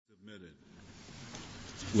Submitted.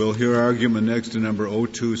 We'll hear argument next to number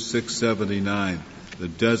 02679, the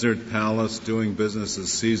Desert Palace doing business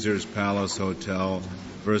as Caesar's Palace Hotel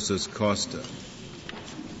versus Costa.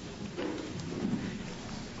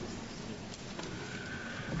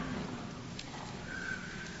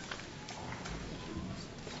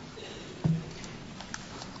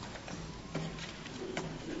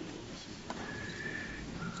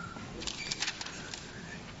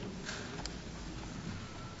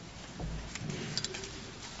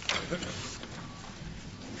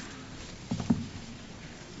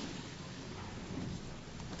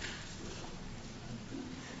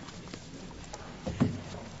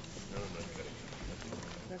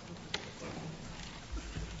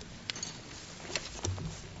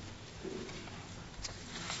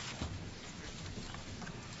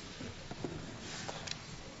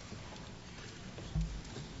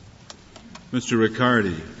 Mr.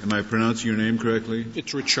 Riccardi, am I pronouncing your name correctly?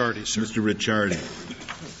 It's Ricciardi, sir. Mr. Ricciardi.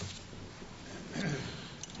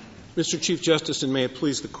 Mr. Chief Justice, and may it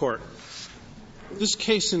please the Court, this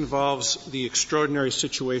case involves the extraordinary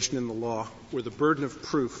situation in the law where the burden of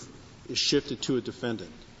proof is shifted to a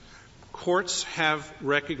defendant. Courts have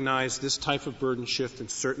recognized this type of burden shift in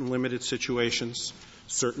certain limited situations,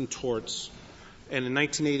 certain torts, and in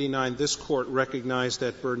 1989 this Court recognized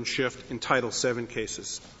that burden shift in Title VII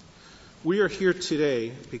cases. We are here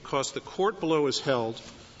today because the court below is held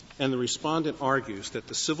and the respondent argues that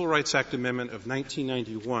the Civil Rights Act amendment of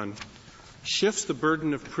 1991 shifts the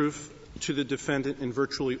burden of proof to the defendant in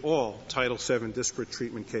virtually all Title VII disparate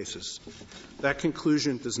treatment cases. That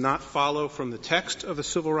conclusion does not follow from the text of the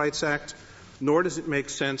Civil Rights Act, nor does it make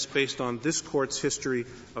sense based on this Court's history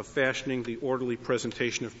of fashioning the orderly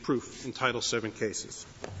presentation of proof in Title VII cases.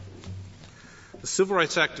 The Civil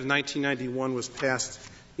Rights Act of 1991 was passed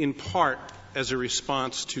in part as a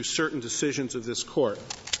response to certain decisions of this Court.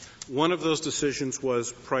 One of those decisions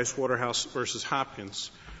was Price Waterhouse versus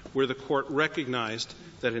Hopkins, where the Court recognized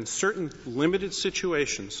that in certain limited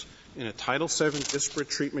situations in a Title VII disparate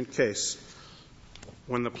treatment case,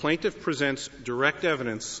 when the plaintiff presents direct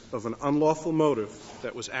evidence of an unlawful motive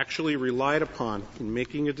that was actually relied upon in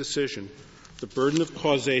making a decision, the burden of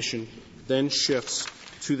causation then shifts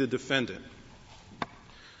to the defendant.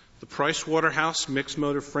 The Price-Waterhouse mixed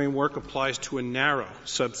motive framework applies to a narrow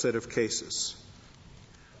subset of cases.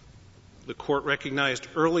 The Court recognized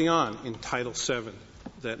early on in Title VII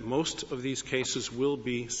that most of these cases will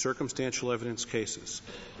be circumstantial evidence cases.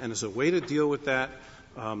 And as a way to deal with that,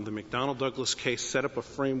 the McDonnell-Douglas case set up a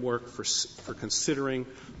framework for considering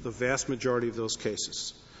the vast majority of those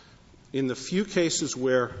cases. In the few cases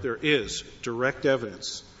where there is direct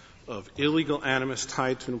evidence of illegal animus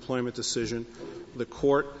tied to an employment decision, the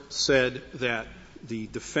Court said that the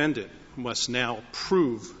defendant must now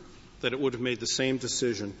prove that it would have made the same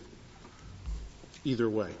decision either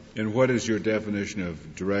way. And what is your definition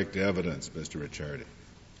of direct evidence, Mr. Ricciardi?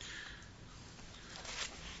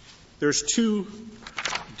 There's two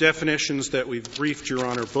definitions that we've briefed, Your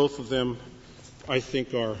Honor. Both of them, I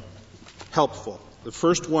think, are helpful. The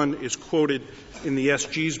first one is quoted in the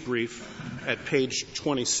SG's brief at page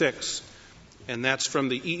 26, and that's from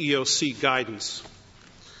the EEOC guidance.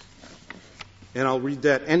 And I'll read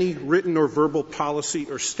that. Any written or verbal policy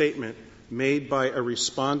or statement made by a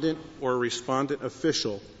respondent or a respondent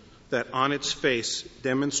official that on its face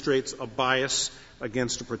demonstrates a bias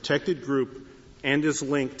against a protected group and is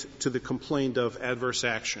linked to the complaint of adverse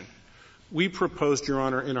action. We proposed, Your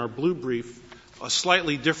Honor, in our blue brief, a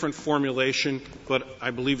slightly different formulation, but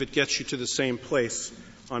I believe it gets you to the same place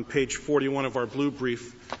on page 41 of our blue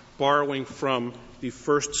brief, borrowing from the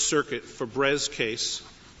First Circuit Fabrez case,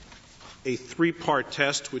 a three-part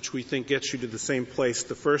test which we think gets you to the same place.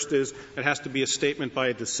 The first is it has to be a statement by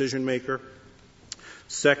a decision maker.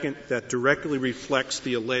 Second, that directly reflects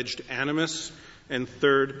the alleged animus. And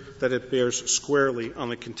third, that it bears squarely on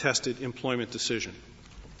the contested employment decision.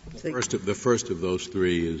 The first of those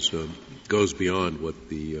three goes beyond what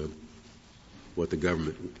the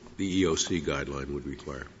government, the EEOC guideline would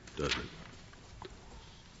require, doesn't it?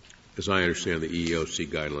 As I understand, the EEOC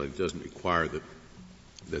guideline doesn't require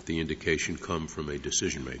that the indication come from a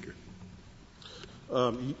decision maker.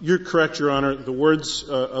 You're correct, Your Honor. The words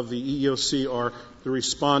of the EEOC are the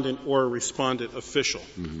respondent or a respondent official.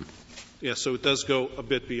 Mm-hmm. Yeah, so it does go a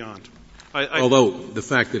bit beyond. Although the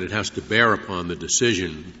fact that it has to bear upon the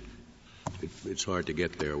decision, it's hard to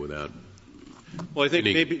get there without I think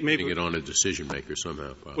maybe it on a decision maker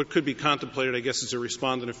somehow. Probably. What could be contemplated, I guess, is a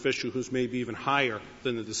respondent official who's maybe even higher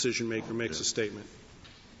than the decision maker makes a statement.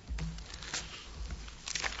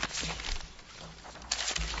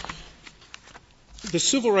 The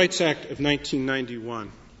Civil Rights Act of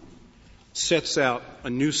 1991 sets out a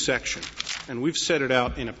new section, and we've set it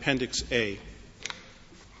out in Appendix A.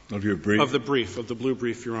 Of your brief? Of the brief, of the blue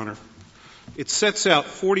brief, Your Honor. It sets out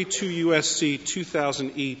 42 U.S.C.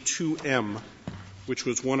 2000E 2M, which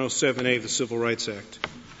was 107A of the Civil Rights Act.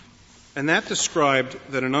 And that described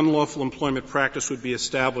that an unlawful employment practice would be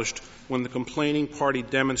established when the complaining party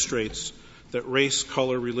demonstrates that race,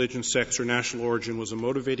 color, religion, sex, or national origin was a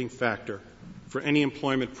motivating factor for any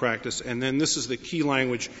employment practice. And then this is the key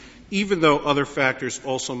language, even though other factors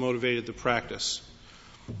also motivated the practice.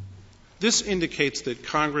 This indicates that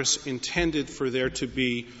Congress intended for there to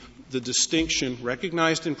be the distinction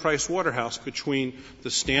recognized in Price Waterhouse between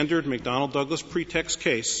the standard McDonnell-Douglas pretext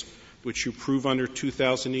case, which you prove under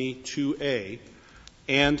 2000E 2A,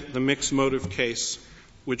 and the mixed motive case,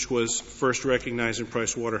 which was first recognized in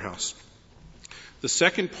Price Waterhouse. The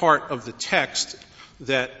second part of the text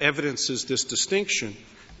that evidences this distinction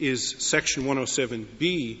is Section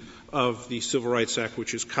 107B of the Civil Rights Act,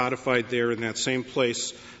 which is codified there in that same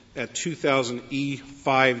place at 2000E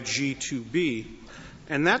 5G2B.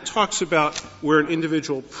 And that talks about where an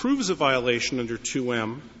individual proves a violation under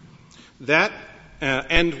 2M, that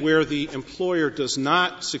and where the employer does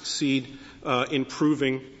not succeed in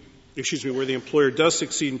proving where the employer does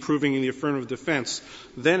succeed in proving in the affirmative defense,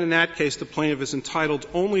 then in that case the plaintiff is entitled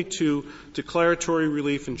only to declaratory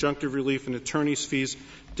relief, injunctive relief, and attorney's fees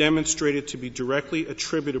demonstrated to be directly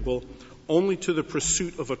attributable only to the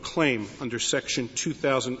pursuit of a claim under Section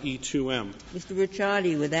 2000E2M. Mr.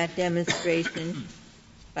 Ricciardi, would that demonstration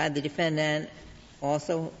by the defendant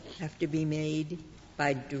also have to be made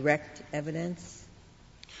by direct evidence?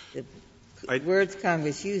 The words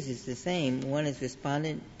Congress uses the same. One is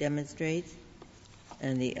respondent demonstrates,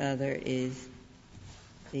 and the other is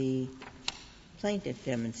the plaintiff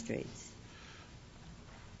demonstrates.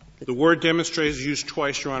 The word demonstrate is used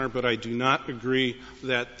twice, Your Honor, but I do not agree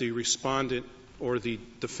that the respondent or the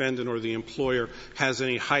defendant or the employer has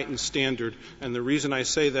any heightened standard. And the reason I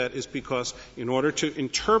say that is because in order to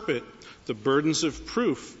interpret the burdens of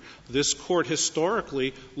proof, this Court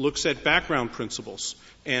historically looks at background principles.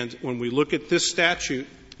 And when we look at this statute,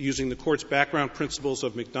 using the Court's background principles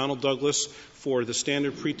of McDonnell-Douglas for the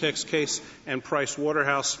standard pretext case and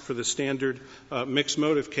Price-Waterhouse for the standard mixed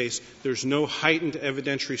motive case, there's no heightened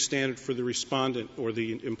evidentiary standard for the respondent or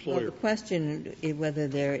the employer. Well, the question is whether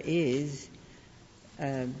there is,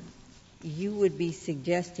 you would be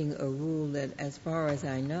suggesting a rule that, as far as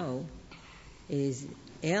I know, is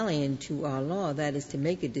alien to our law, that is to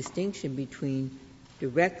make a distinction between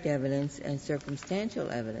direct evidence and circumstantial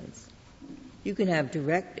evidence. You can have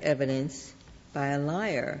direct evidence by a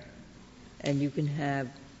liar, and you can have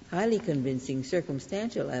highly convincing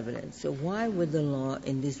circumstantial evidence. So why would the law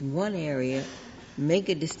in this one area make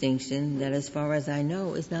a distinction that, as far as I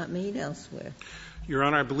know, is not made elsewhere? Your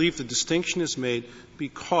Honor, I believe the distinction is made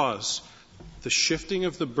because the shifting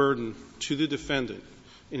of the burden to the defendant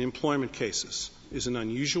in employment cases is an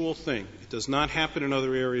unusual thing. It does not happen in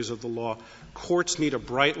other areas of the law. Courts need a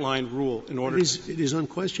bright-line rule in order It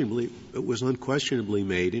was unquestionably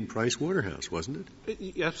made in Price-Waterhouse, wasn't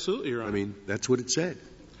it? Absolutely, Your Honor. I mean, that's what it said.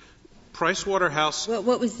 Price-Waterhouse. Well,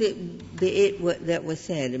 what was that was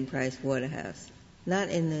said in Price-Waterhouse? Not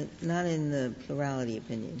in the plurality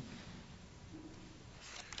opinion.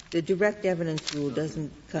 The direct evidence rule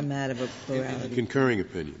doesn't come out of a plurality. Concurring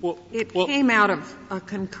opinion. It came out of a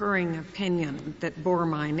concurring opinion that bore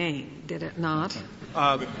my name, did it not?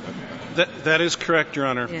 That is correct, Your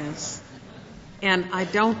Honor. Yes. And I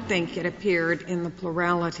don't think it appeared in the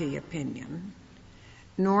plurality opinion,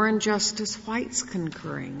 nor in Justice White's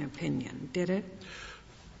concurring opinion, did it?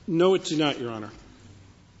 No, it did not, Your Honor.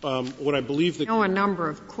 What I believe that — I know a number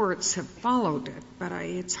of courts have followed it, but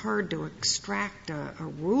it's hard to extract a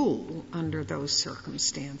rule under those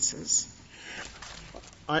circumstances.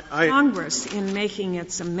 Congress, in making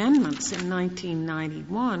its amendments in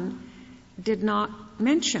 1991, did not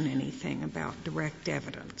mention anything about direct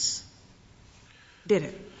evidence, did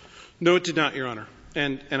it? No, it did not, Your Honor.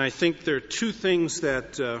 And I think there are two things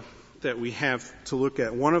that we have to look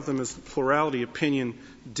at. One of them is the plurality opinion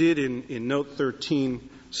did in Note 13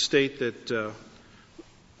 state that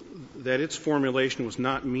its formulation was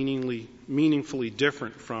not meaningfully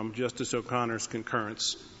different from Justice O'Connor's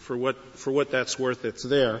concurrence. For what that's worth, it's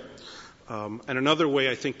there. And another way,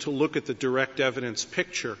 I think, to look at the direct evidence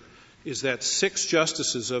picture is that 6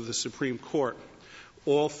 justices of the Supreme Court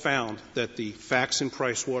all found that the facts in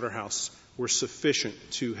Price-Waterhouse were sufficient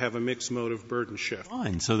to have a mixed motive burden shift.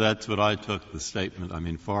 Fine. So that's what I took the statement. I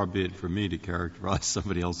mean, far be it from me to characterize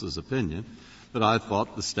somebody else's opinion. But I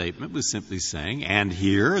thought the statement was simply saying, and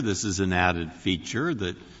here, this is an added feature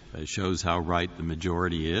that shows how right the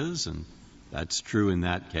majority is, and That's true in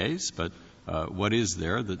that case, but what is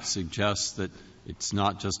there that suggests that it's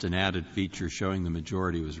not just an added feature showing the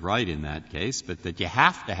majority was right in that case, but that you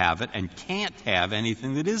have to have it and can't have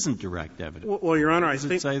anything that isn't direct evidence? Well, Your Honor, I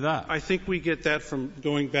think we get that from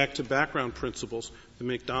going back to background principles. The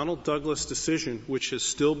McDonnell-Douglas decision, which has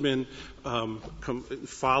still been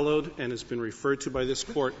followed and has been referred to by this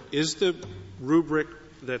Court, is the rubric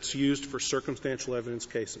that's used for circumstantial evidence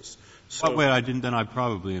cases. So, then I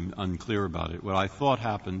probably am unclear about it. What I thought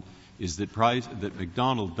happened is that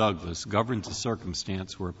McDonnell-Douglas governs a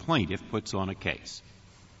circumstance where a plaintiff puts on a case.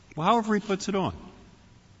 Well, however he puts it on.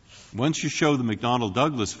 Once you show the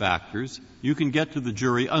McDonnell-Douglas factors, you can get to the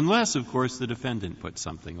jury unless, of course, the defendant puts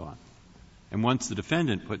something on. And once the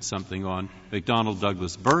defendant puts something on,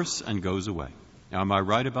 McDonnell-Douglas bursts and goes away. Now, am I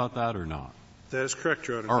right about that or not? That is correct,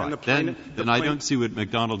 Your Honor. All right. Then I don't see what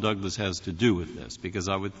McDonnell-Douglas has to do with this, because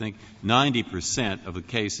I would think 90% of the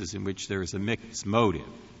cases in which there is a mixed motive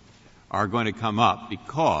are going to come up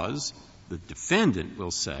because the defendant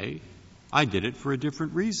will say, I did it for a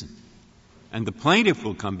different reason. And the plaintiff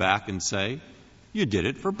will come back and say, you did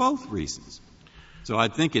it for both reasons. So I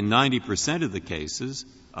think in 90% of the cases,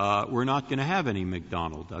 we're not going to have any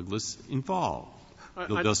McDonnell-Douglas involved.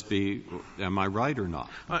 It'll just be, am I right or not?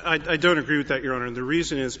 I don't agree with that, Your Honor. And the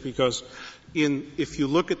reason is because if you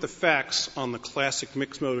look at the facts on the classic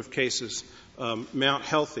mixed motive cases, Mount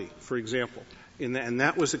Healthy, for example, and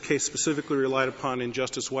that was a case specifically relied upon in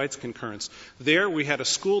Justice White's concurrence. There we had a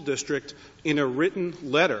school district in a written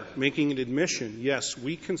letter making an admission, yes,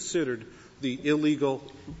 we considered the illegal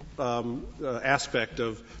aspect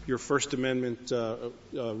of your First Amendment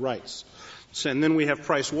rights. And then we have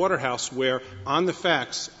Price Waterhouse, where on the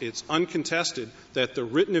facts it's uncontested that the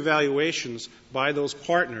written evaluations by those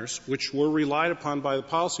partners, which were relied upon by the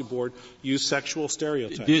policy board, use sexual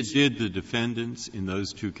stereotypes. Did the defendants in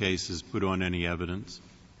those two cases put on any evidence?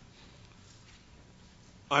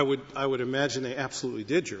 I would imagine they absolutely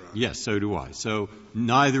did, Your Honor. Yes, so do I. So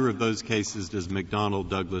neither of those cases does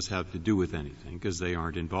McDonnell-Douglas have to do with anything because they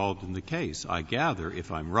aren't involved in the case. I gather, if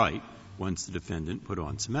I'm right, once the defendant put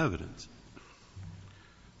on some evidence.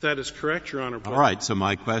 That is correct, Your Honor. All right. So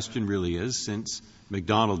my question really is, since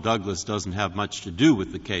McDonnell-Douglas doesn't have much to do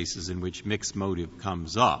with the cases in which mixed motive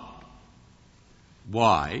comes up,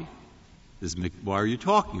 why are you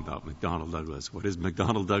talking about McDonnell-Douglas? What has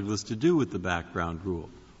McDonnell-Douglas to do with the background rule?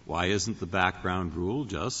 Why isn't the background rule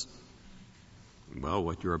just, well,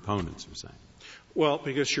 what your opponents are saying? Well,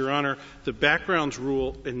 because, Your Honor, the background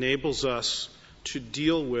rule enables us to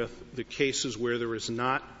deal with the cases where there is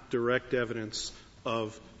not direct evidence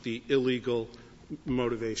of the illegal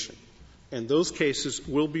motivation. And those cases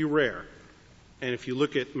will be rare. And if you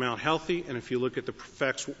look at Mount Healthy and if you look at the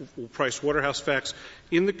Price Waterhouse facts,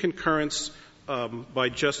 in the concurrence by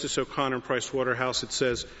Justice O'Connor and Price Waterhouse, it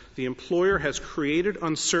says, the employer has created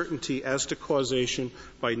uncertainty as to causation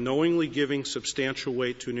by knowingly giving substantial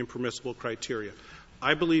weight to an impermissible criteria.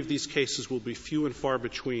 I believe these cases will be few and far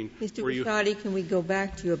between. Mr. Ricciardi, can we go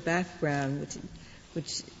back to your background,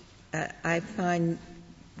 which I find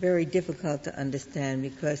very difficult to understand,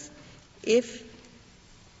 because if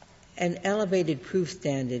an elevated proof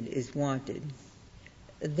standard is wanted,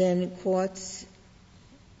 then courts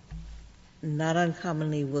not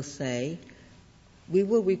uncommonly will say, we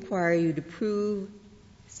will require you to prove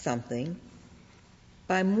something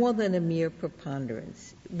by more than a mere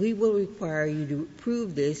preponderance. We will require you to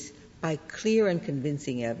prove this by clear and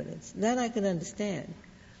convincing evidence. That I can understand.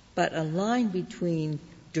 But a line between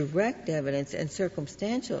direct evidence and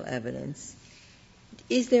circumstantial evidence,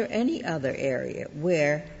 is there any other area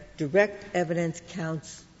where direct evidence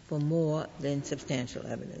counts for more than substantial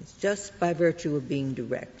evidence, just by virtue of being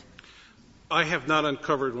direct? I have not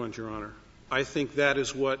uncovered one, Your Honor. I think that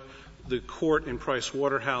is what the court in Price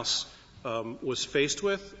Waterhouse was faced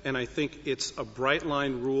with, and I think it's a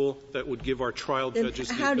bright-line rule that would give our trial judges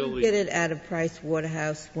the ability. How do you get it out of Price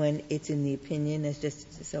Waterhouse when it's in the opinion, as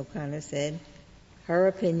Justice O'Connor said? Her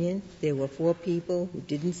opinion, there were 4 people who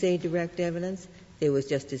didn't say direct evidence. There was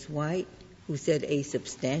Justice White, who said a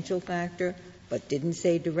substantial factor, but didn't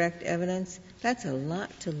say direct evidence. That's a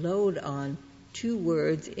lot to load on 2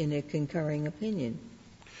 words in a concurring opinion.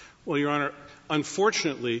 Well, Your Honor,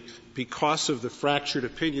 unfortunately, because of the fractured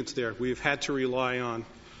opinions there, we've had to rely on,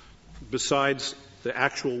 besides the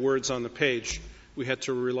actual words on the page, we had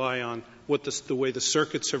to rely on what the way the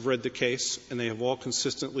circuits have read the case, and they have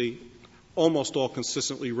almost all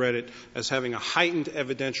consistently read it as having a heightened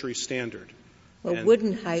evidentiary standard. Well,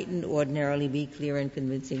 wouldn't heightened ordinarily be clear and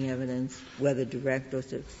convincing evidence, whether direct or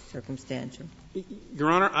circumstantial? Your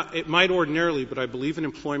Honor, it might ordinarily, but I believe in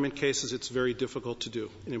employment cases it's very difficult to do.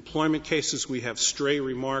 In employment cases, we have stray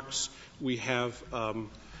remarks, we have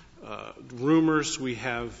rumors, we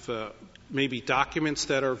have maybe documents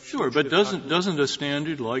that are... Sure, but doesn't a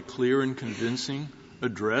standard like clear and convincing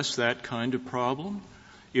address that kind of problem?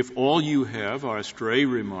 If all you have are stray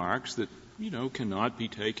remarks that, cannot be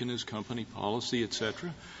taken as company policy, et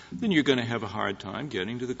cetera, then you're going to have a hard time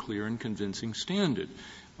getting to the clear and convincing standard.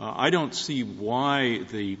 I don't see why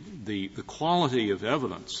the quality of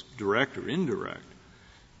evidence, direct or indirect,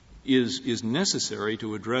 is necessary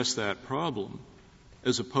to address that problem,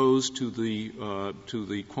 as opposed to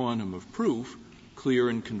the quantum of proof, clear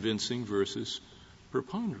and convincing versus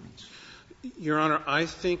preponderance. Your Honor, I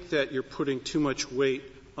think that you're putting too much weight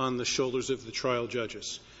on the shoulders of the trial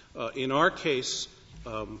judges. In our case,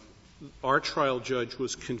 our trial judge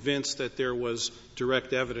was convinced that there was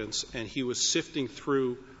direct evidence, and he was sifting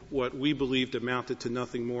through what we believed amounted to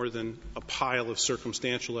nothing more than a pile of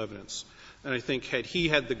circumstantial evidence. And I think had he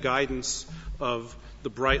had the guidance of the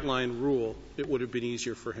bright line rule, it would have been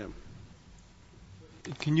easier for him.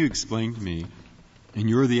 Can you explain to me, and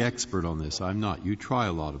you're the expert on this, I'm not, you try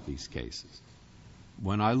a lot of these cases.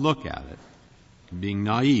 When I look at it, being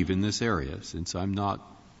naive in this area, since I'm not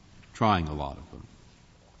trying a lot of them,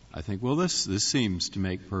 I think, well, this seems to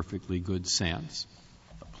make perfectly good sense.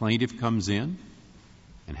 A plaintiff comes in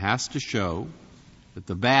and has to show that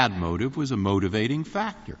the bad motive was a motivating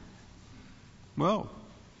factor. Well,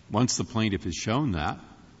 once the plaintiff has shown that,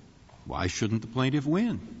 why shouldn't the plaintiff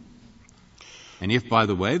win? And if, by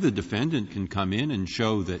the way, the defendant can come in and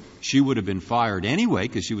show that she would have been fired anyway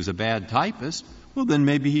because she was a bad typist, well, then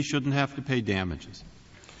maybe he shouldn't have to pay damages.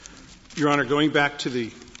 Your Honor, going back to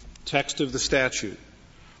the text of the statute,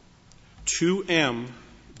 2M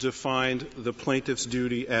defined the plaintiff's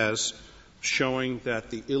duty as showing that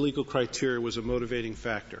the illegal criteria was a motivating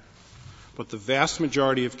factor. But the vast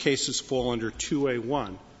majority of cases fall under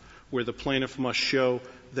 2A1, where the plaintiff must show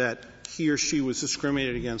that he or she was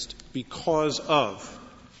discriminated against because of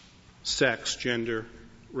sex, gender,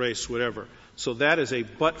 race, whatever. So that is a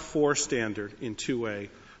but-for standard in 2A,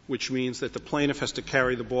 which means that the plaintiff has to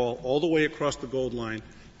carry the ball all the way across the gold line,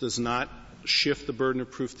 does not shift the burden of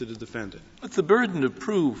proof to the defendant. But the burden of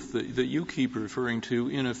proof that you keep referring to,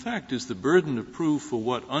 in effect, is the burden of proof for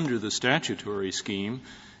what, under the statutory scheme,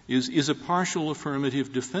 is a partial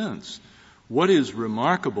affirmative defense. What is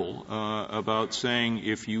remarkable about saying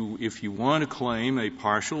if you want to claim a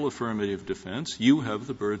partial affirmative defense, you have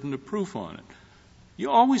the burden of proof on it? You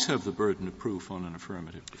always have the burden of proof on an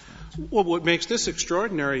affirmative defense. Well, what makes this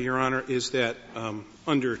extraordinary, Your Honor, is that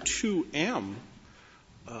under 2M,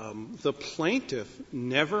 the plaintiff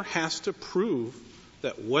never has to prove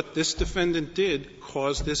that what this defendant did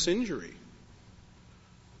caused this injury.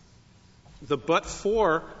 The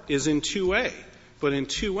but-for is in 2A. But in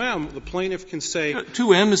 2M, the plaintiff can say...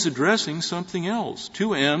 2M is addressing something else.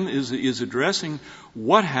 2M is addressing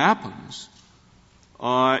what happens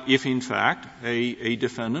if, in fact, a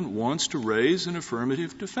defendant wants to raise an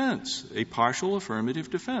affirmative defense, a partial affirmative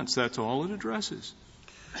defense. That's all it addresses.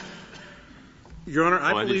 Your Honor,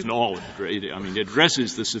 I believe... It isn't all it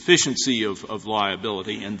addresses the sufficiency of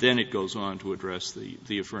liability, and then it goes on to address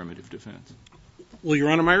the affirmative defense. Well,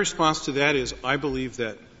 Your Honor, my response to that is I believe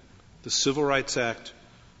that the Civil Rights Act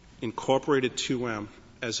incorporated 2M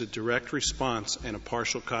as a direct response and a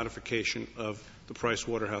partial codification of the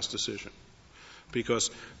Price-Waterhouse decision, because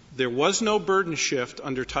there was no burden shift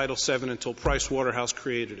under Title VII until Price-Waterhouse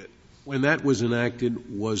created it. When that was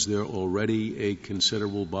enacted, was there already a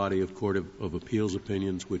considerable body of Court of Appeals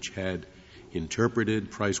opinions which had interpreted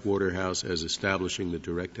Price-Waterhouse as establishing the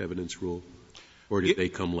direct evidence rule, or did they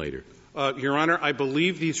come later? Your Honor, I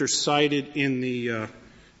believe these are cited in the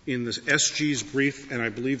SG's brief, and I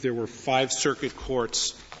believe there were 5 circuit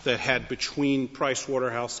courts that had, between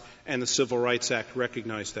Price-Waterhouse and the Civil Rights Act,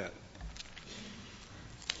 recognized that.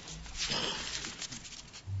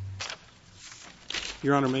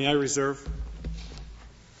 Your Honor, may I reserve?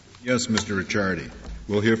 Yes, Mr. Ricciardi.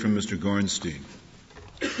 We'll hear from Mr. Gornstein.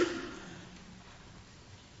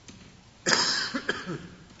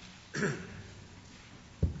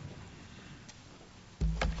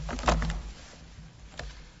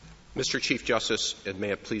 Mr. Chief Justice, and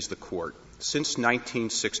may it please the Court, since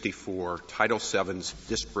 1964, Title VII's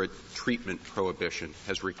disparate treatment prohibition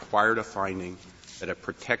has required a finding that a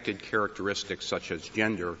protected characteristic such as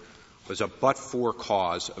gender was a but-for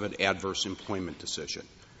cause of an adverse employment decision.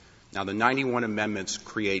 Now, the 91 amendments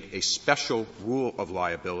create a special rule of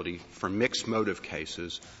liability for mixed motive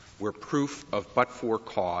cases where proof of but-for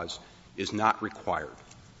cause is not required.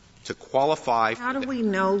 To qualify. How do we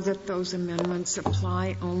know that those amendments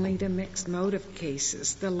apply only to mixed motive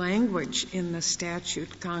cases? The language in the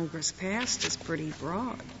statute Congress passed is pretty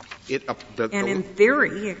broad. And in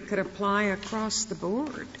theory, it could apply across the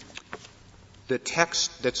board. The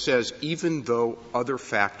text that says, even though other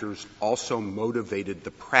factors also motivated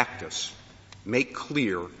the practice, make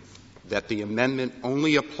clear that the amendment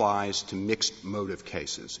only applies to mixed motive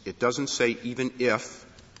cases. It doesn't say even if,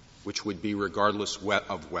 which would be regardless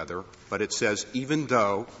of whether, but it says even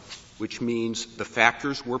though, which means the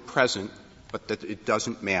factors were present, but that it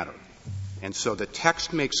doesn't matter. And so the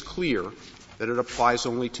text makes clear that it applies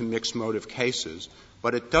only to mixed motive cases,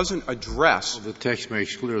 but it doesn't address. Well, the text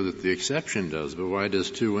makes clear that the exception does, but why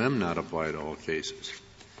does 2M not apply to all cases?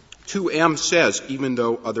 2M says even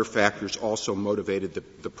though other factors also motivated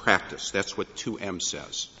the practice. That's what 2M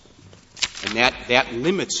says. And that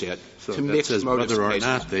limits it so to mixed motive cases. Whether or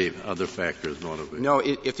not the other factors motivate. No,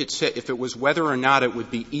 if it was whether or not, it would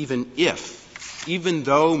be even if. Even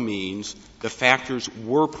though means the factors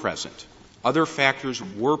were present. Other factors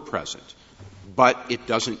were present. But it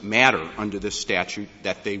doesn't matter under this statute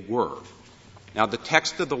that they were. Now, the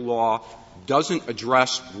text of the law doesn't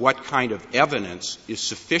address what kind of evidence is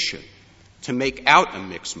sufficient to make out a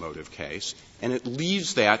mixed motive case, and it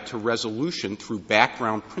leaves that to resolution through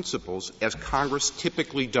background principles, as Congress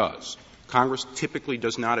typically does. Congress typically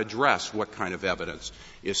does not address what kind of evidence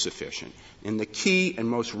is sufficient. And the key and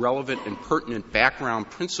most relevant and pertinent background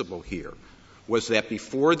principle here was that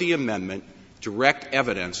before the amendment, direct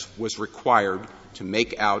evidence was required to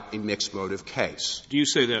make out a mixed motive case. Do you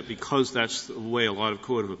say that because that's the way a lot of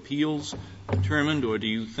Court of Appeals determined, or do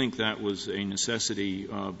you think that was a necessity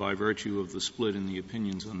by virtue of the split in the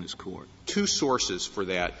opinions on this Court? Two sources for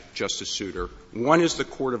that, Justice Souter. One is the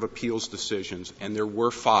Court of Appeals decisions, and there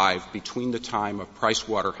were 5 between the time of Price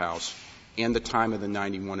Waterhouse and the time of the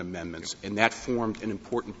 91 amendments, and that formed an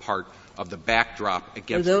important part of the backdrop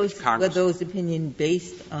against which Congress. Were those opinions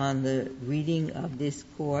based on the reading of this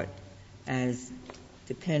Court as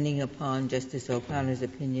depending upon Justice O'Connor's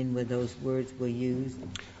opinion where those words were used?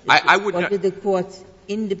 Or did the courts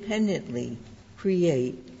independently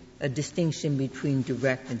create a distinction between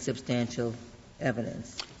direct and substantial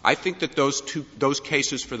evidence? I think that those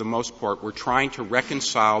cases, for the most part, were trying to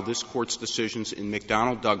reconcile this Court's decisions in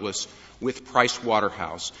McDonnell-Douglas with Price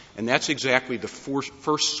Waterhouse, and that's exactly the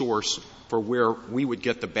first source for where we would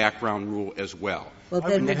get the background rule as well. Well,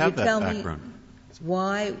 then would you tell me background?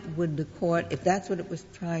 Why would the Court, if that's what it was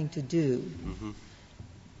trying to do,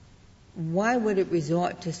 why would it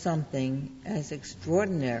resort to something as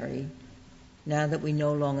extraordinary now that we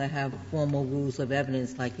no longer have formal rules of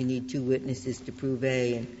evidence like you need 2 witnesses to prove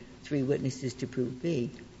A and 3 witnesses to prove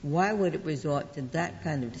B? Why would it resort to that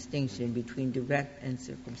kind of distinction between direct and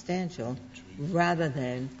circumstantial rather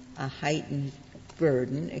than a heightened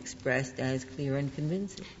burden expressed as clear and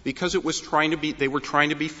convincing? Because it was they were trying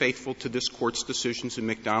to be faithful to this Court's decisions in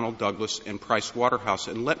McDonnell-Douglas and Price Waterhouse.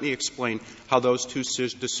 And let me explain how those two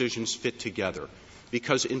decisions fit together.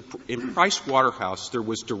 Because in Price Waterhouse, there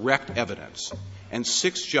was direct evidence, and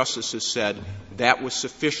 6 justices said that was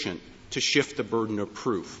sufficient to shift the burden of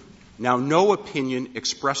proof. Now, no opinion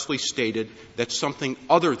expressly stated that something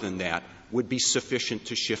other than that would be sufficient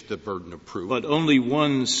to shift the burden of proof. But only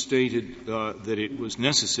one stated that it was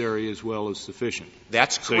necessary as well as sufficient.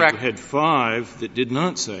 That's correct. So you had 5 that did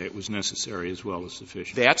not say it was necessary as well as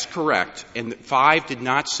sufficient. That's correct. And 5 did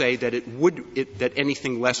not say that that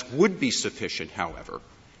anything less would be sufficient, however.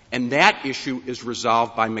 And that issue is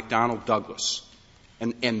resolved by McDonnell-Douglas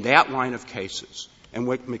and that line of cases. And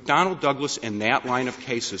what McDonnell-Douglas and that line of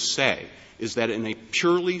cases say is that in a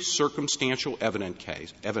purely circumstantial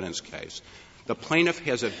evidence case, the plaintiff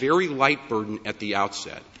has a very light burden at the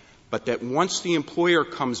outset, but that once the employer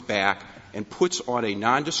comes back and puts on a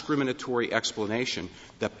non-discriminatory explanation,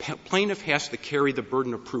 the plaintiff has to carry the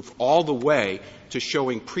burden of proof all the way to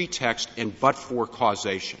showing pretext and but-for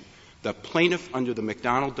causation. The plaintiff, under the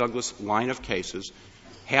McDonnell-Douglas line of cases,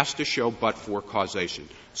 has to show but-for causation.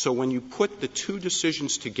 So when you put the two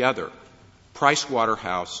decisions together, Price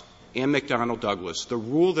Waterhouse and McDonnell-Douglas, the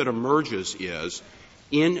rule that emerges is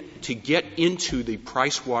to get into the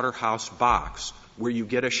Price Waterhouse box where you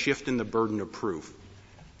get a shift in the burden of proof,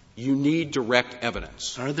 you need direct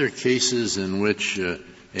evidence. Are there cases in which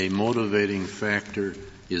a motivating factor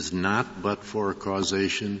is not but for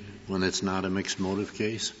causation when it's not a mixed motive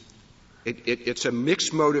case? It's a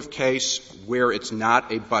mixed motive case where it's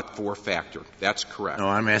not a but-for factor. That's correct. No,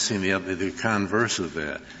 I'm asking the converse of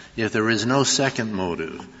that. If there is no second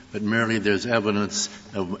motive, but merely there's evidence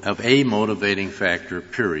of a motivating factor,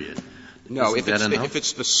 period. No, if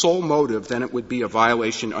it's the sole motive, then it would be a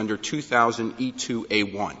violation under 2000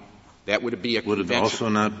 E2A1. That would be a Would it also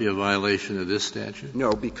not be a violation of this statute?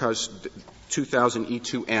 No, because 2000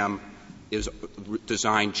 E2M is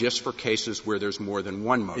designed just for cases where there's more than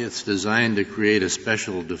one motive. It's designed to create a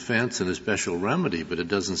special defense and a special remedy, but it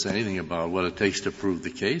doesn't say anything about what it takes to prove the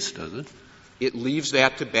case, does it? It leaves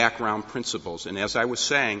that to background principles. And as I was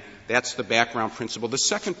saying, that's the background principle. The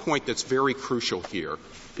second point that's very crucial here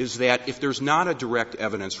is that if there's not a direct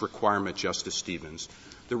evidence requirement, Justice Stevens,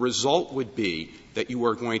 the result would be that you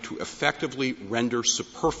are going to effectively render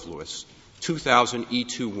superfluous 2000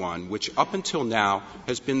 E21, which up until now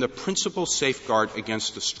has been the principal safeguard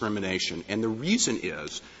against discrimination. And the reason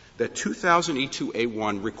is that 2000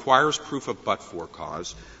 E2A1 requires proof of but-for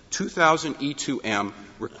cause. 2000 E2M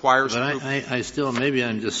requires proof. I still, maybe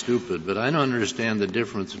I'm just stupid, but I don't understand the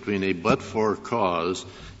difference between a but-for cause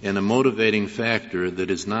and a motivating factor that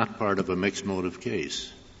is not part of a mixed motive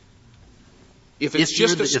case. If it's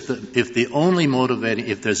just if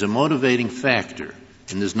there's a motivating factor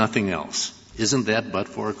and there's nothing else, isn't that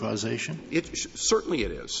but-for causation? Certainly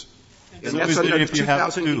it is. And that's under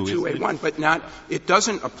 2000 E2A1, but it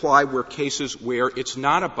doesn't apply where cases where it's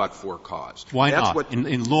not a but-for cause. Why not?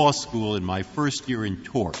 In law school, in my first year in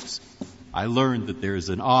torts, I learned that there's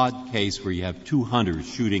an odd case where you have two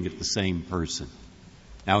hunters shooting at the same person.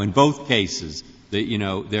 Now, in both cases,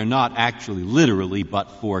 they're not actually literally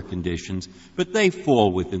but-for conditions, but they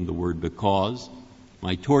fall within the word because.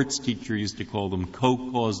 My torts teacher used to call them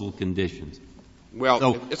co-causal conditions. Well,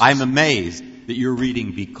 so I'm amazed that you're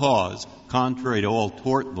reading because, contrary to all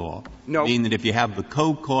tort law, meaning that if you have the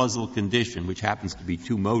co-causal condition, which happens to be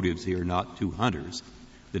two motives here, not two hunters,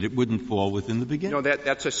 that it wouldn't fall within the beginning. No,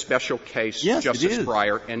 that's a special case, yes, Justice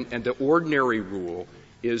Breyer, and the ordinary rule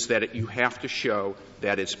is that you have to show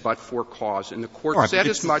that it's but-for cause, and the Court said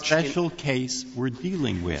as much. It's a special case we're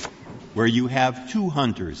dealing with, where you have two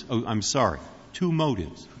hunters. Two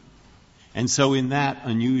motives. And so in that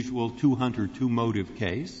unusual two-hunter, two-motive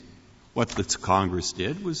case, what the Congress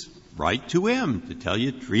did was write to him to tell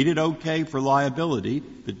you, treat it okay for liability,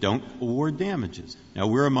 but don't award damages. Now,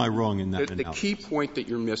 where am I wrong in that analysis? The key point that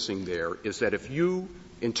you're missing there is that if you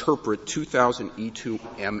interpret 2000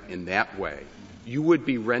 E2M in that way, you would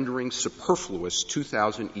be rendering superfluous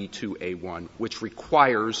 2000 E2A1, which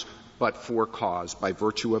requires but-for cause by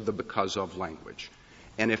virtue of the because of language.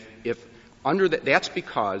 And if under that's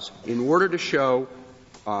because in order to show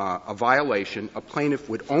a violation, a plaintiff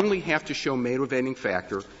would only have to show motivating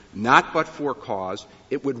factor, not but-for cause.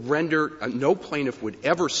 It would render no plaintiff would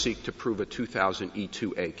ever seek to prove a 2000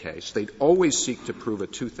 E2A case. They'd always seek to prove a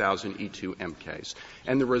 2000 E2M case.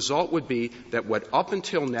 And the result would be that what up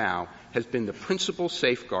until now has been the principal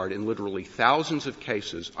safeguard in literally thousands of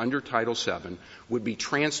cases under Title VII would be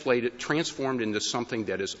transformed into something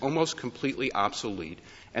that is almost completely obsolete.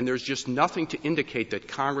 And there's just nothing to indicate that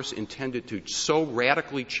Congress intended to so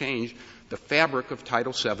radically change the fabric of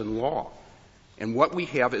Title VII law. And what we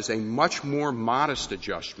have is a much more modest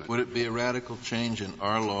adjustment. Would it be a radical change in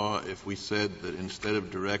our law if we said that instead of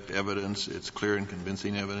direct evidence, it's clear and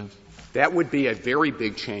convincing evidence? That would be a very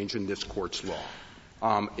big change in this Court's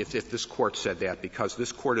law, if this Court said that, because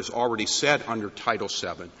this Court has already said under Title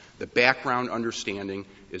VII the background understanding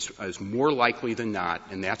is more likely than not,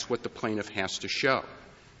 and that's what the plaintiff has to show.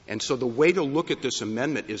 And so the way to look at this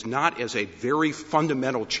amendment is not as a very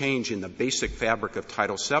fundamental change in the basic fabric of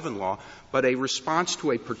Title VII law, but a response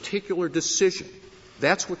to a particular decision.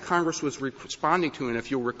 That's what Congress was responding to. And if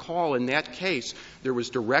you'll recall, in that case, there was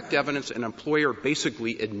direct evidence an employer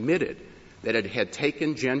basically admitted that it had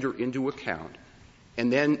taken gender into account.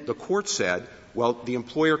 And then the Court said, well, the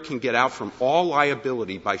employer can get out from all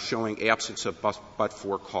liability by showing absence of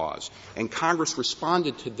but-for cause. And Congress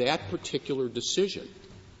responded to that particular decision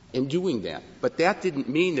in doing that. But that didn't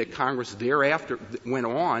mean that Congress thereafter went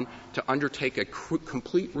on to undertake a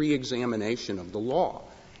complete reexamination of the law.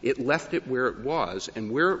 It left it where it was,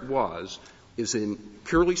 and where it was is in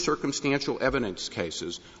purely circumstantial evidence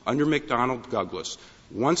cases under McDonnell-Douglas.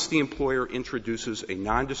 Once the employer introduces a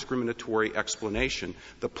non-discriminatory explanation,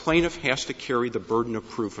 the plaintiff has to carry the burden of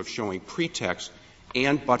proof of showing pretext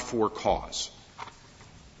and but-for cause.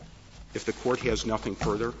 If the Court has nothing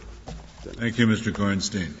further. Thank you, Mr.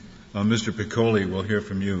 Gorenstein. Mr. Piccoli, we'll hear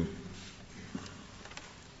from you.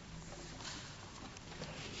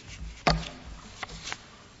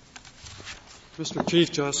 Mr.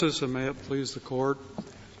 Chief Justice, and may it please the Court,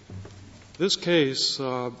 This case,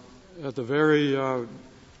 at the very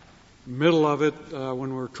middle of it,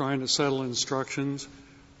 when we're trying to settle instructions,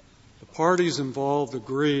 the parties involved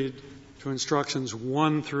agreed to instructions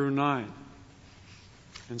 1 through 9.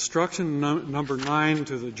 Instruction number 9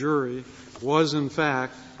 to the jury was, in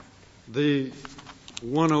fact, the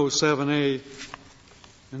 107A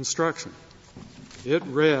instruction. It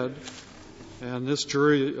read, and this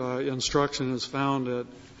jury instruction is found at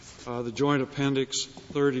the Joint Appendix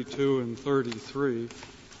 32 and 33.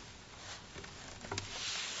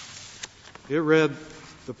 It read,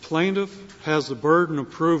 the plaintiff has the burden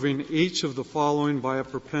of proving each of the following by a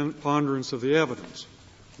preponderance of the evidence.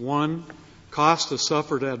 1, Costa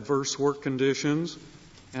suffered adverse work conditions,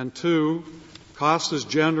 and 2, Costa's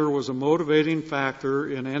gender was a motivating factor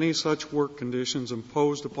in any such work conditions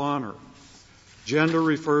imposed upon her. Gender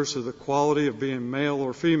refers to the quality of being male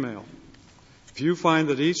or female. If you find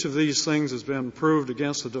that each of these things has been proved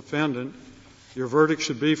against the defendant, your verdict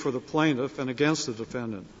should be for the plaintiff and against the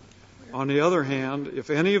defendant. On the other hand, if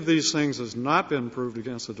any of these things has not been proved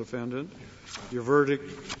against the defendant, your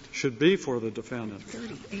verdict should be for the defendant.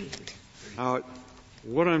 38. Now,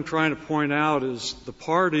 what I'm trying to point out is the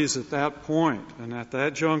parties at that point and at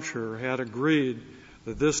that juncture had agreed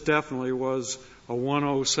that this definitely was a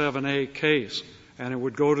 107A case, and it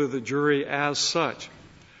would go to the jury as such.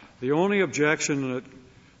 The only objection that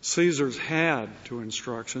Caesars had to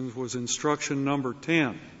instructions was instruction number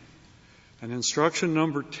 10. And instruction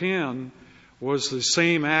number 10 was the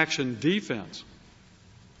same action defense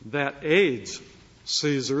that aids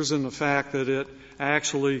Caesars in the fact that it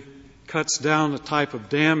actually cuts down the type of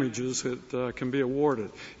damages that can be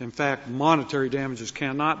awarded. In fact, monetary damages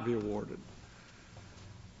cannot be awarded.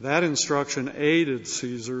 That instruction aided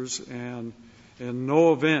Caesars, and in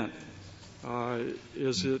no event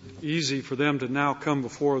is it easy for them to now come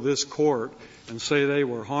before this court and say they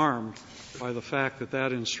were harmed by the fact that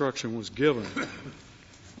that instruction was given.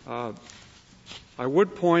 I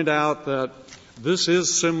would point out that this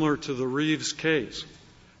is similar to the Reeves case.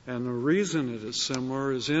 And the reason it is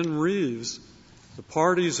similar is in Reeves, the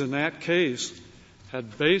parties in that case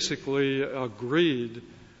had basically agreed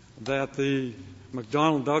that the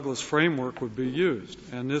McDonnell-Douglas framework would be used.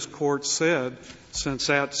 And this court said, since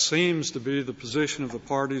that seems to be the position of the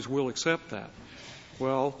parties, we'll accept that.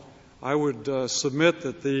 Well, I would submit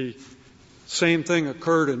that the same thing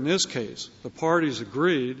occurred in this case. The parties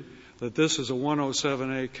agreed that this is a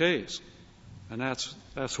 107A case, and that's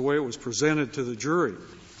the way it was presented to the jury.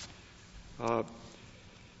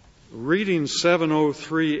 Reading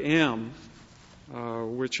 703M,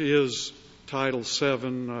 which is Title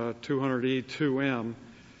 7, 200E2M,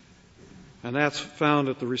 and that's found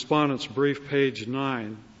at the Respondent's Brief, page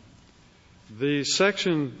 9. The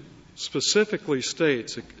section specifically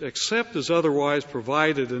states, except as otherwise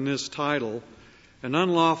provided in this title, an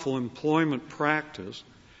unlawful employment practice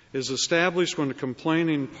is established when a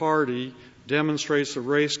complaining party demonstrates that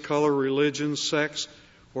race, color, religion, sex,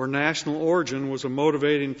 or national origin was a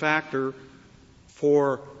motivating factor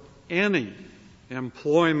for any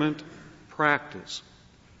employment practice,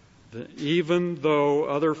 even though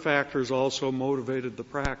other factors also motivated the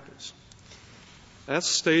practice. That's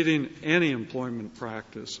stating any employment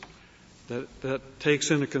practice that takes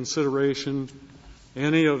into consideration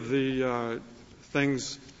any of the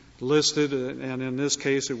things listed, and in this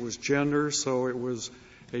case it was gender, so it was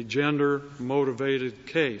a gender-motivated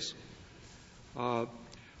case. I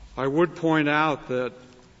would point out that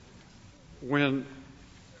when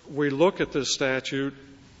we look at this statute,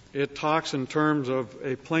 it talks in terms of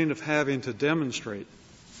a plaintiff having to demonstrate.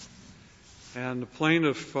 And the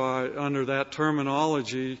plaintiff, under that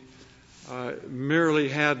terminology, merely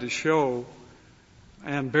had to show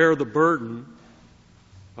and bear the burden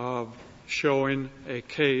of showing a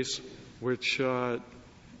case which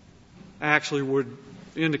actually would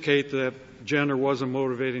indicate that gender was a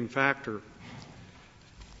motivating factor.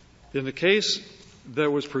 In the case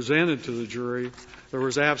that was presented to the jury, there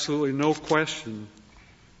was absolutely no question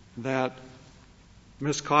that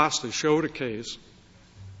Ms. Costa showed a case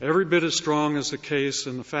every bit as strong as the case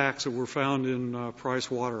and the facts that were found in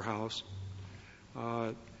Price Waterhouse.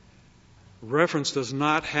 Reference does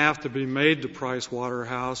not have to be made to Price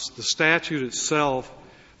Waterhouse. The statute itself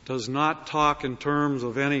does not talk in terms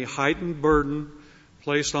of any heightened burden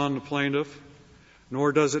placed on the plaintiff,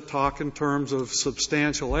 nor does it talk in terms of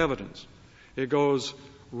substantial evidence. It goes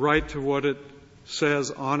right to what it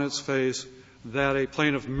says on its face, that a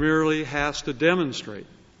plaintiff merely has to demonstrate.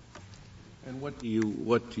 And what do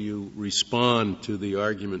you respond to the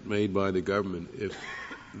argument made by the government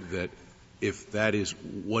if that is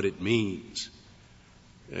what it means,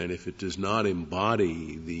 and if it does not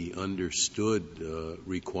embody the understood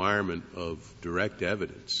requirement of direct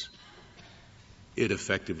evidence, it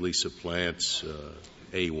effectively supplants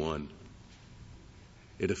A1.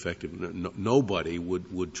 It effectively nobody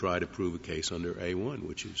would try to prove a case under A1,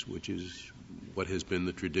 which is what has been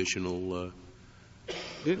the traditional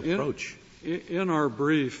approach. In our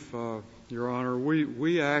brief, Your Honor,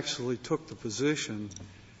 we actually took the position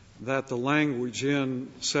that the language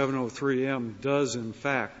in 703M does in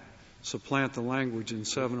fact supplant the language in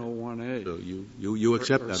 701A. So you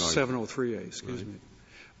accept that argument? 703A, excuse me.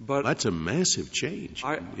 But that's a massive change.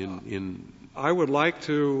 I would like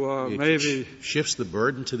to maybe shifts the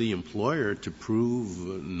burden to the employer to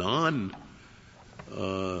prove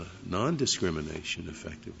non-discrimination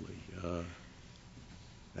effectively.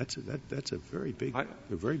 That's a very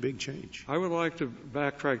big change. I would like to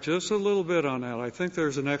backtrack just a little bit on that. I think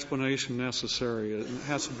there's an explanation necessary. It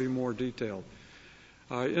has to be more detailed.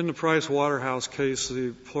 In the Price Waterhouse case,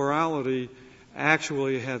 the plurality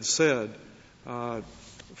actually had said,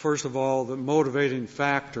 first of all, the motivating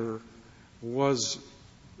factor was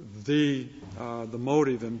the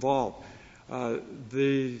motive involved.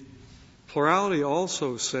 The plurality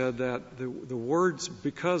also said that the words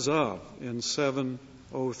 "because of" in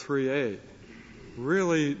 703A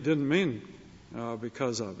really didn't mean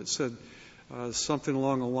because of. It said something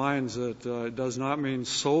along the lines that it does not mean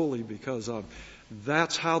solely because of.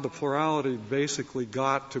 That's how the plurality basically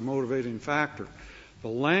got to motivating factor. The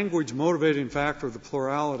language motivating factor of the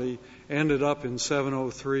plurality ended up in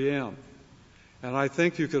 703M. And I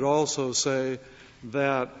think you could also say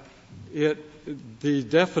that the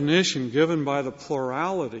definition given by the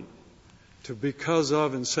plurality to because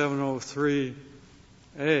of in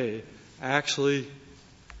 703A actually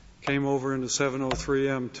came over into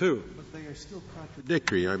 703M too. But they are still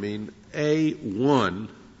contradictory. I mean, A1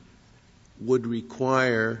 would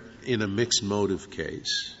require in a mixed motive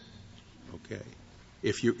case, okay,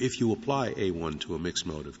 if you apply A1 to a mixed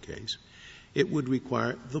motive case, it would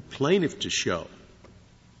require the plaintiff to show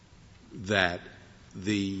that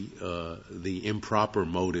the improper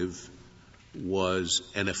motive was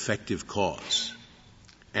an effective cause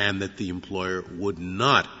and that the employer would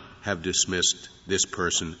not have dismissed this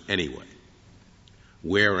person anyway.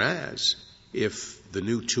 Whereas if the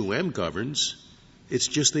new 2M governs, it's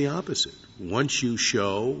just the opposite. Once you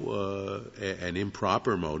show an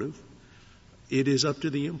improper motive, it is up to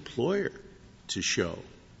the employer to show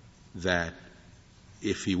that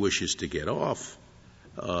if he wishes to get off,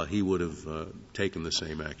 he would have taken the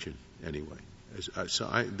same action anyway. So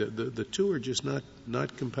the two are just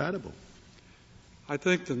not compatible. I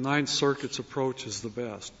think the Ninth Circuit's approach is the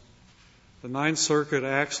best. The Ninth Circuit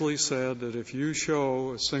actually said that if you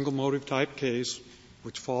show a single motive type case,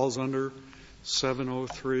 which falls under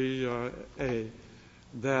 703A,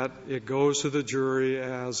 that it goes to the jury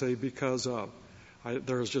as a because of.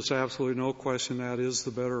 There's just absolutely no question that is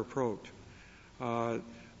the better approach.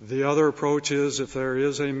 The other approach is if there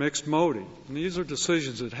is a mixed motive, and these are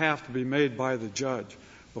decisions that have to be made by the judge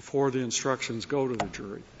before the instructions go to the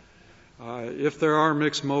jury. If there are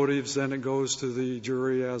mixed motives, then it goes to the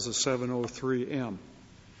jury as a 703M.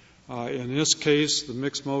 In this case, the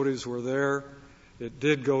mixed motives were there. It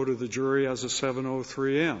did go to the jury as a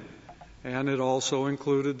 703M. And it also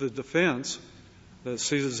included the defense that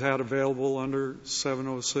Caesars had available under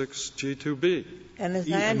 706G2B.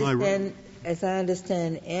 And as I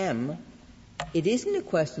understand M, it isn't a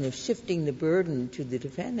question of shifting the burden to the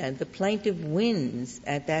defendant. The plaintiff wins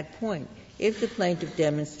at that point. If the plaintiff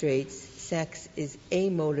demonstrates sex is a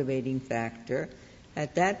motivating factor,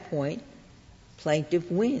 at that point,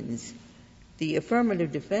 plaintiff wins. The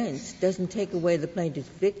affirmative defense doesn't take away the plaintiff's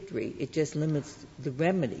victory. It just limits the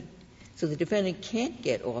remedy. So the defendant can't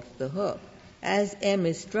get off the hook. As M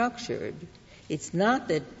is structured, it's not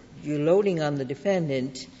that you're loading on the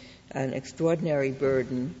defendant an extraordinary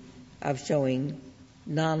burden of showing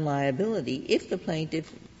non-liability. If the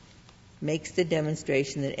plaintiff makes the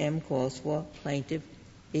demonstration that M calls for, plaintiff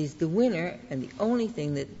is the winner, and the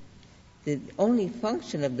only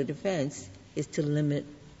function of the defense is to limit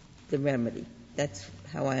the remedy. That's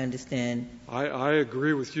how I understand. I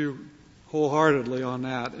agree with you wholeheartedly on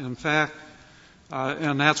that. In fact,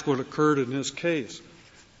 and that's what occurred in this case.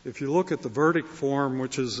 If you look at the verdict form,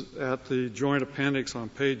 which is at the joint appendix on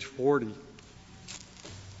page 40,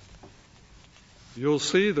 you'll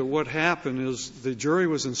see that what happened is the jury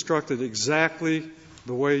was instructed exactly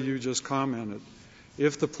the way you just commented.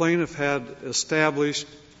 If the plaintiff had established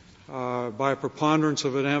by preponderance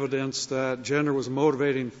of an evidence that gender was a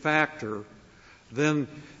motivating factor, then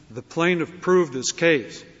the plaintiff proved his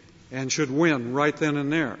case and should win right then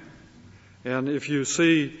and there. And if you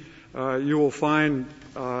see, you will find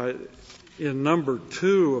in number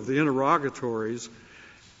 2 of the interrogatories,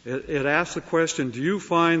 it asks the question, do you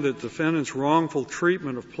find that defendant's wrongful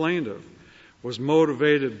treatment of plaintiff was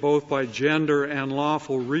motivated both by gender and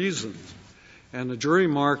lawful reasons? And the jury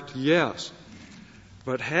marked yes.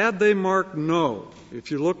 But had they marked no, if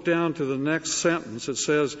you look down to the next sentence, it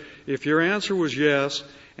says, if your answer was yes,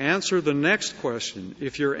 answer the next question.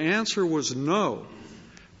 If your answer was no,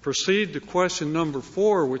 proceed to question number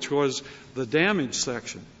 4, which was the damage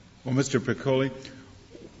section. Well, Mr. Piccoli,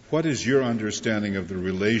 what is your understanding of the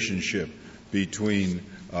relationship between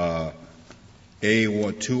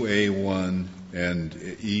A2A1 and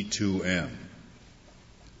E2M?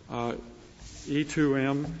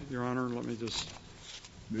 E2M, Your Honor, let me just...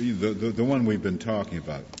 The one we've been talking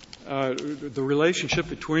about. The relationship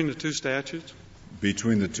between the two statutes?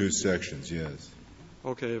 Between the two sections, yes.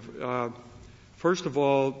 Okay. First of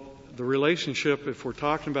all, the relationship, if we're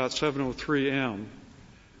talking about 703M,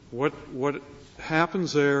 what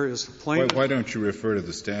happens there is the plaintiff... Why don't you refer to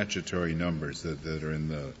the statutory numbers that are in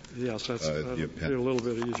the... Yes, that'll be a little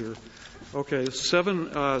bit easier. Okay,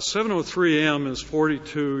 703M is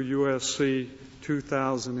 42 U.S.C.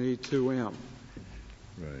 2000 E2M.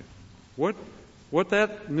 Right. What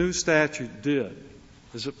that new statute did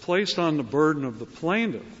is it placed on the burden of the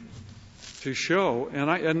plaintiff to show,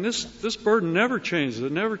 and this burden never changes.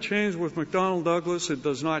 It never changed with McDonnell Douglas. It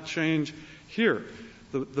does not change here.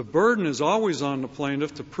 The burden is always on the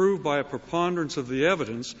plaintiff to prove by a preponderance of the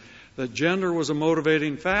evidence that gender was a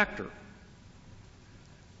motivating factor.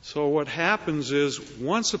 So what happens is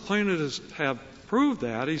once the plaintiff have proved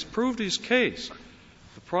that, he's proved his case.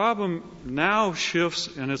 The problem now shifts,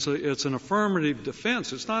 and it's an affirmative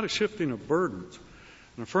defense. It's not a shifting of burdens.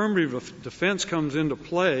 An affirmative defense comes into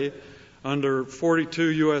play under 42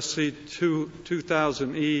 U.S.C.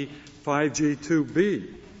 2000E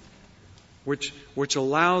 5G2B, which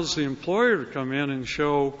allows the employer to come in and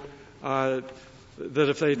show that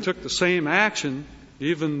if they took the same action,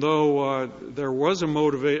 even though there was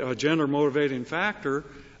a gender motivating factor,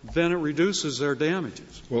 then it reduces their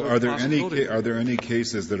damages. Well, are there any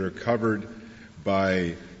cases that are covered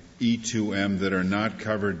by E2M that are not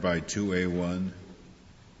covered by 2A1?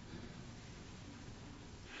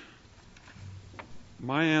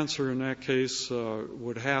 My answer in that case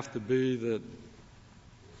would have to be that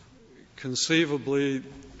conceivably,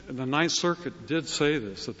 the Ninth Circuit did say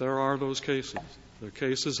this, that there are those cases. The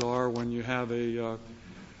cases are when you have a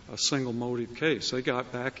single motive case. They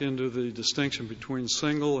got back into the distinction between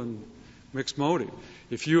single and mixed motive.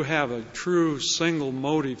 If you have a true single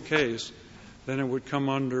motive case, then it would come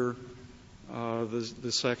under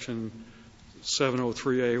the section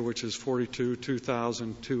 703A, which is 42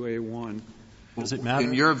 2000 2A1. Does it matter?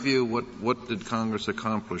 In your view, what did Congress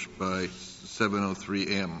accomplish by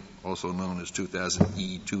 703M, also known as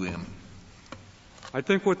 2000E2M? I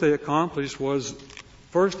think what they accomplished was,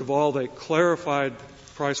 first of all, they clarified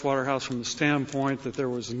Pricewaterhouse from the standpoint that there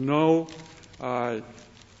was no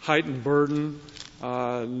heightened burden,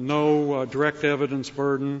 no direct evidence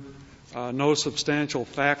burden, no substantial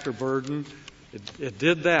factor burden. It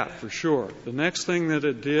did that for sure. The next thing that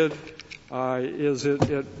it did is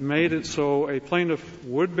it made it so a plaintiff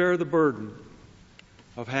would bear the burden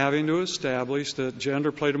of having to establish that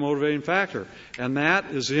gender played a motivating factor, and that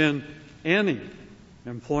is in any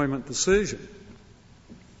employment decision,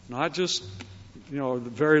 not just the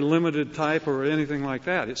very limited type or anything like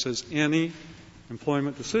that. It says any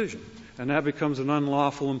employment decision, and that becomes an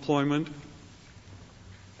unlawful employment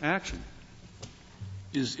action.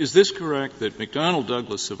 Is this correct that McDonnell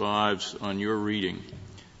Douglas survives on your reading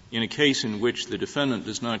in a case in which the defendant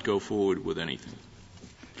does not go forward with anything?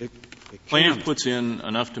 Plaintiff puts in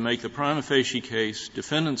enough to make the prima facie case,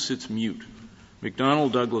 defendant sits mute.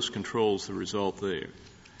 McDonnell Douglas controls the result there.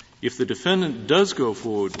 If the defendant does go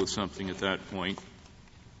forward with something at that point,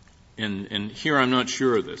 and here I'm not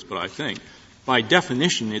sure of this, but I think, by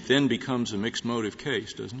definition, it then becomes a mixed motive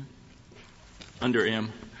case, doesn't it? Under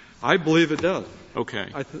M? I believe it does. Okay.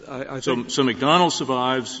 So McDonnell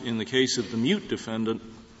survives in the case of the mute defendant.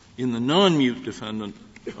 In the non-mute defendant,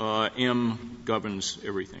 M governs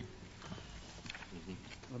everything.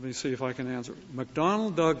 Let me see if I can answer.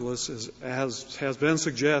 McDonnell Douglas has been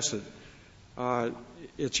suggested.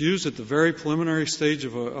 It's used at the very preliminary stage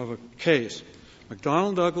of a case.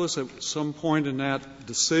 McDonnell Douglas, at some point in that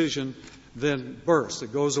decision, then bursts.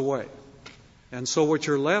 It goes away. And so what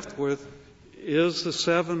you're left with is the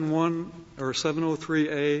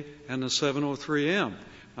 703A and the 703M.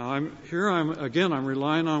 Now, I'm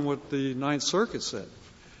relying on what the Ninth Circuit said.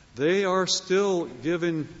 They are still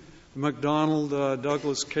giving McDonnell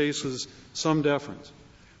Douglas cases some deference.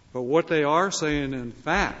 But what they are saying, in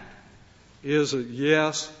fact, is that,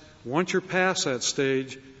 yes, once you're past that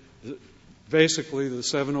stage, basically the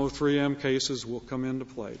 703M cases will come into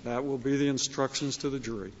play. That will be the instructions to the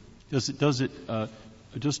jury. Does it,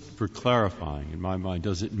 just for clarifying in my mind,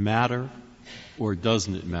 does it matter or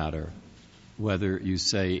doesn't it matter whether you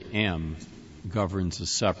say M governs a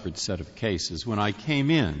separate set of cases? When I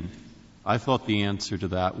came in, I thought the answer to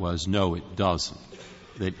that was no, it doesn't.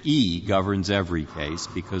 That E governs every case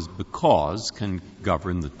because can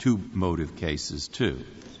govern the two motive cases too.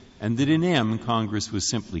 And that in M, Congress was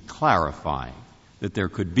simply clarifying that there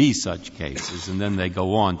could be such cases, and then they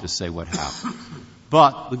go on to say what happened.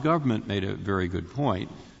 But the government made a very good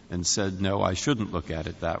point and said, no, I shouldn't look at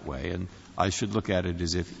it that way, and I should look at it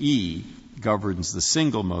as if E governs the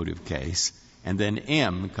single motive case, and then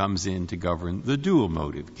M comes in to govern the dual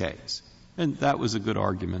motive case. And that was a good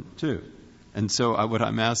argument, too. And so what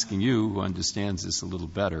I'm asking you, who understands this a little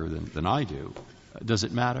better than I do, does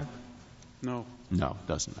it matter? No. No, it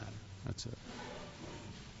doesn't matter. That's it.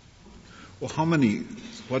 Well,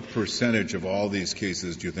 what percentage of all these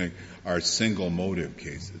cases do you think are single motive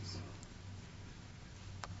cases?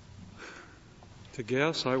 To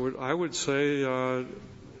guess, I would say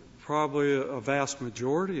probably a vast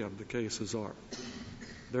majority of the cases are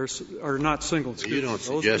not single. You don't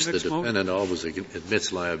suggest the defendant always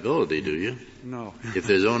admits liability, do you? No. If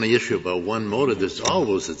there's only issue about one motive, there's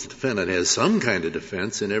always the defendant has some kind of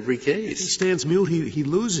defense in every case. If he stands mute, he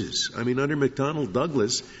loses. I mean, under McDonnell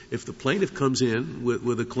Douglas, if the plaintiff comes in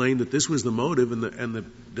with a claim that this was the motive and the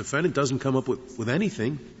defendant doesn't come up with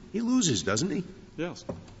anything, he loses, doesn't he? Yes.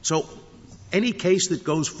 So any case that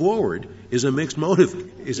goes forward is a mixed motive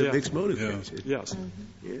case. Yes.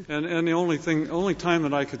 And the only time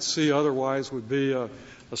that I could see otherwise would be a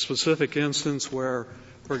specific instance where,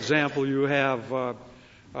 for example, you have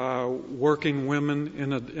working women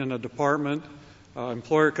in a department.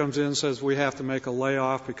 Employer comes in and says we have to make a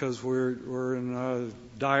layoff because we're in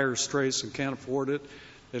dire straits and can't afford it.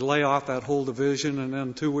 They lay off that whole division, and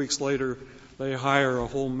then 2 weeks later they hire a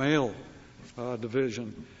whole male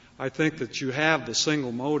division. I think that you have the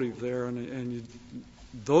single motive there, and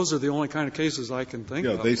those are the only kind of cases I can think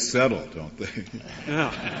of. Yeah, they settle, don't they?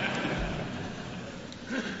 Yeah.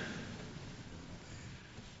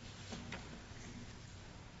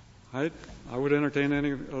 I would entertain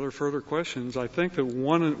any other further questions. I think that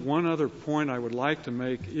one other point I would like to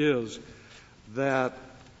make is that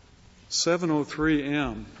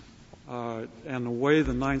 703M and the way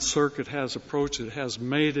the Ninth Circuit has approached it has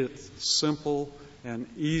made it simple and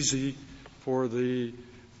easy for the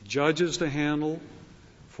judges to handle,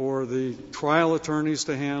 for the trial attorneys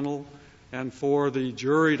to handle, and for the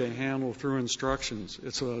jury to handle through instructions.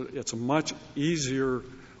 It's a much easier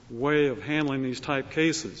way of handling these type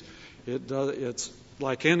cases. It's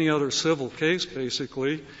like any other civil case,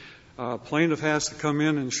 basically. Plaintiff has to come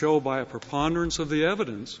in and show by a preponderance of the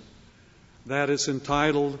evidence that it's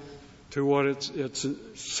entitled to what it's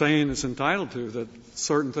saying it's entitled to, that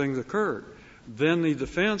certain things occurred. Then the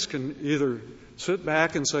defense can either sit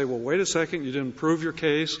back and say, well, wait a second, you didn't prove your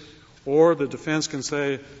case, or the defense can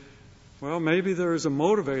say, well, maybe there is a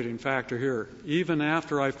motivating factor here. Even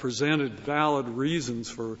after I've presented valid reasons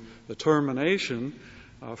for the termination,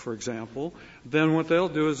 for example, then what they'll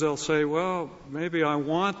do is they'll say, well, maybe I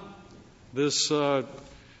want this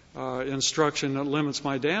instruction that limits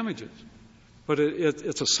my damages. But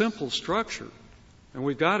it's a simple structure. And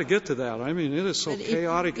we've got to get to that. I mean, it is so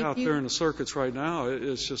chaotic out there in the circuits right now.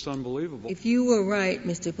 It's just unbelievable. If you were right,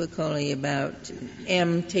 Mr. Piccoli, about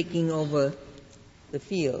M taking over the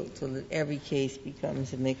field so that every case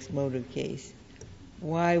becomes a mixed motive case,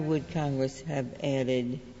 why would Congress have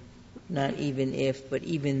added not even if, but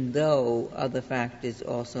even though other factors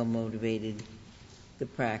also motivated the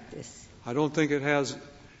practice? I don't think it has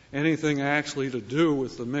anything actually to do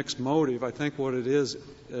with the mixed motive. I think what it is,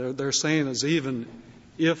 they're saying is even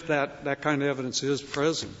if that kind of evidence is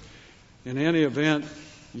present, in any event,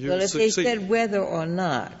 you well, if succeed. they said whether or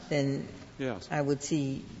not, then yes. I would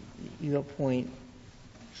see your point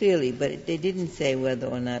clearly. But they didn't say whether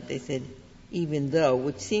or not. They said even though,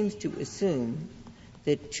 which seems to assume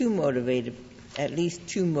that at least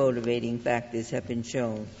two motivating factors have been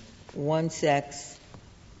shown. One, sex,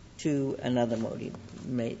 two, another motive,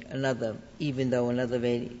 even though another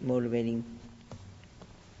motivating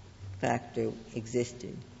factor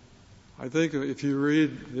existed. I think if you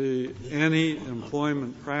read the any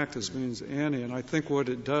employment practice means any, and I think what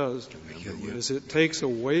it does is it takes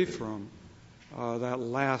away from that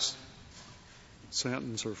last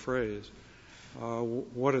sentence or phrase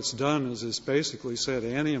What it's done is it's basically said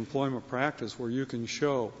any employment practice where you can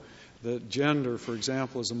show that gender, for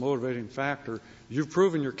example, is a motivating factor, you've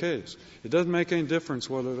proven your case. It doesn't make any difference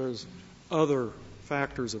whether there's other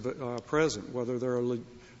factors present, whether they're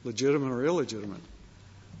legitimate or illegitimate.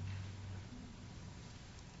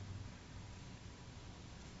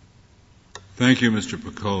 Thank you, Mr.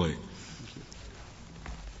 Piccoli.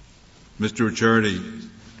 Mr. Ricciardi,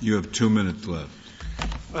 you have 2 minutes left.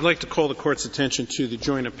 I'd like to call the Court's attention to the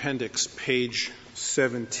Joint Appendix, page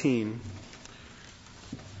 17.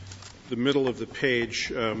 The middle of the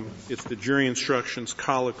page, it's the jury instructions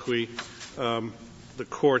colloquy. The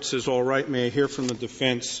Court says, all right, may I hear from the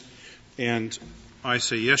defense? And I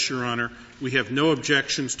say, yes, Your Honor. We have no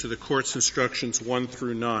objections to the Court's instructions 1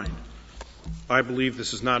 through 9. I believe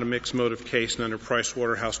this is not a mixed motive case, and under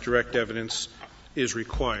Price-Waterhouse, direct evidence is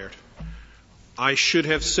required. I should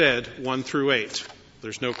have said 1 through 8.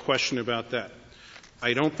 There's no question about that.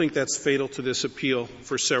 I don't think that's fatal to this appeal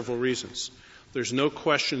for several reasons. There's no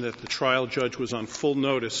question that the trial judge was on full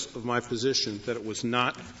notice of my position that it was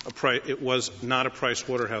not a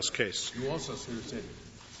Price-Waterhouse case. You also should have said,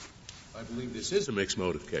 I believe this is a mixed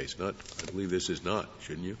motive case, not I believe this is not,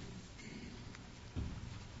 shouldn't you?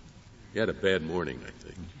 You had a bad morning, I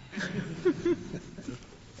think.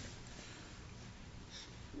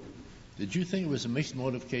 Did you think it was a mixed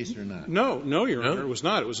motive case or not? No, Your Honor, it was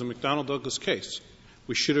not. It was a McDonnell-Douglas case.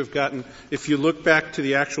 We should have gotten, if you look back to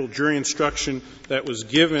the actual jury instruction that was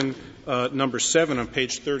given, number 7 on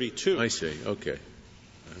page 32. I see. Okay.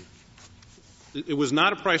 It was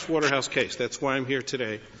not a Price-Waterhouse case. That's why I'm here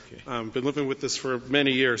today. I've been living with this for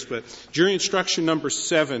many years. But jury instruction number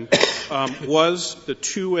 7 was the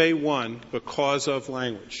 2A1 because of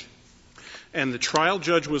language. And the trial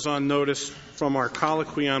judge was on notice from our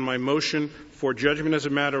colloquy on my motion for judgment as a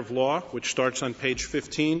matter of law, which starts on page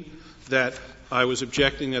 15, that I was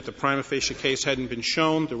objecting that the prima facie case hadn't been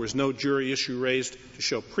shown. There was no jury issue raised to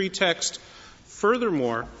show pretext.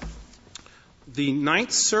 Furthermore, the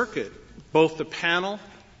Ninth Circuit, both the panel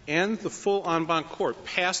and the full en banc court,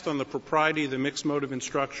 passed on the propriety of the mixed motive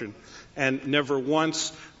instruction and never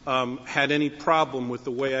once had any problem with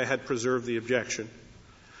the way I had preserved the objection.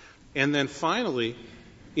 And then finally,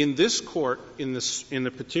 in this court, in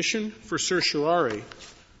the petition for certiorari,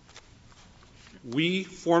 we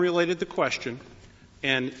formulated the question,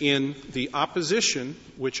 and in the opposition,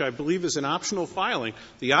 which I believe is an optional filing,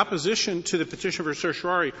 the opposition to the petition for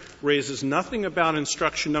certiorari raises nothing about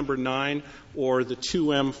instruction number 9 or the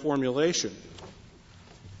 2M formulation.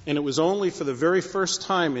 And it was only for the very first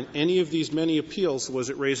time in any of these many appeals was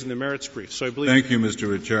it raised in the merits brief. So I believe. Thank you,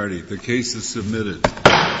 Mr. Ricciardi. The case is submitted.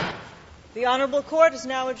 The Honorable Court is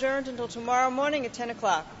now adjourned until tomorrow morning at 10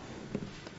 o'clock.